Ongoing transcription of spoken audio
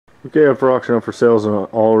Okay, up for auction, up for sale is an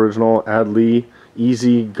all original ADLEE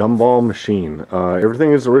easy gumball machine.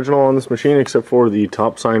 Everything is original on this machine except for the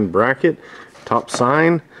top sign bracket, top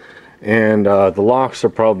sign, and the locks are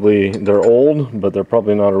they're old, but they're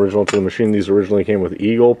probably not original to the machine. These originally came with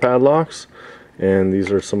Eagle padlocks, and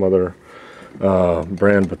these are some other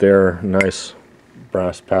brand, but they're nice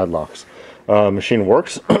brass padlocks. Machine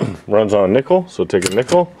works, runs on a nickel, so take a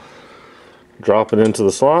nickel, drop it into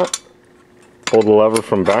the slot, pull the lever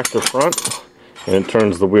from back to front, and it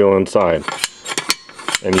turns the wheel inside,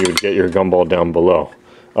 and you would get your gumball down below.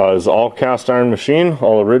 It's all cast iron machine,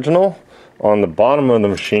 all original. On the bottom of the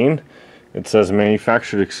machine it says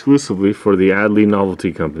manufactured exclusively for the ADLEE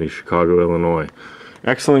Novelty Company, Chicago, Illinois.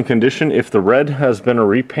 Excellent condition. If the red has been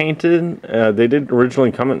repainted, they did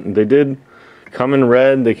come in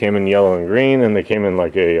red, they came in yellow and green, and they came in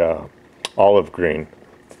like a olive green.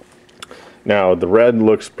 Now the red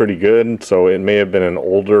looks pretty good, so it may have been an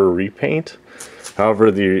older repaint. However,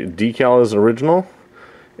 the decal is original,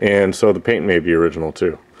 and so the paint may be original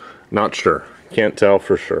too. Not sure, can't tell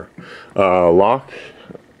for sure.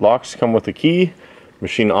 Locks come with a key.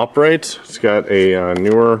 Machine operates. It's got a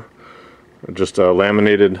newer, just a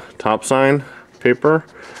laminated top sign paper,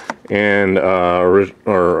 and a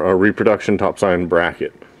reproduction top sign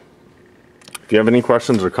bracket. If you have any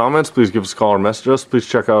questions or comments, please give us a call or message us. Please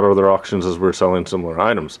check out our other auctions as we're selling similar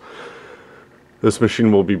items. This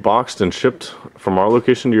machine will be boxed and shipped from our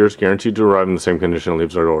location to yours, guaranteed to arrive in the same condition it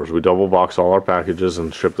leaves our doors. We double box all our packages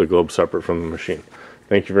and ship the globe separate from the machine.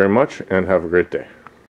 Thank you very much, and have a great day.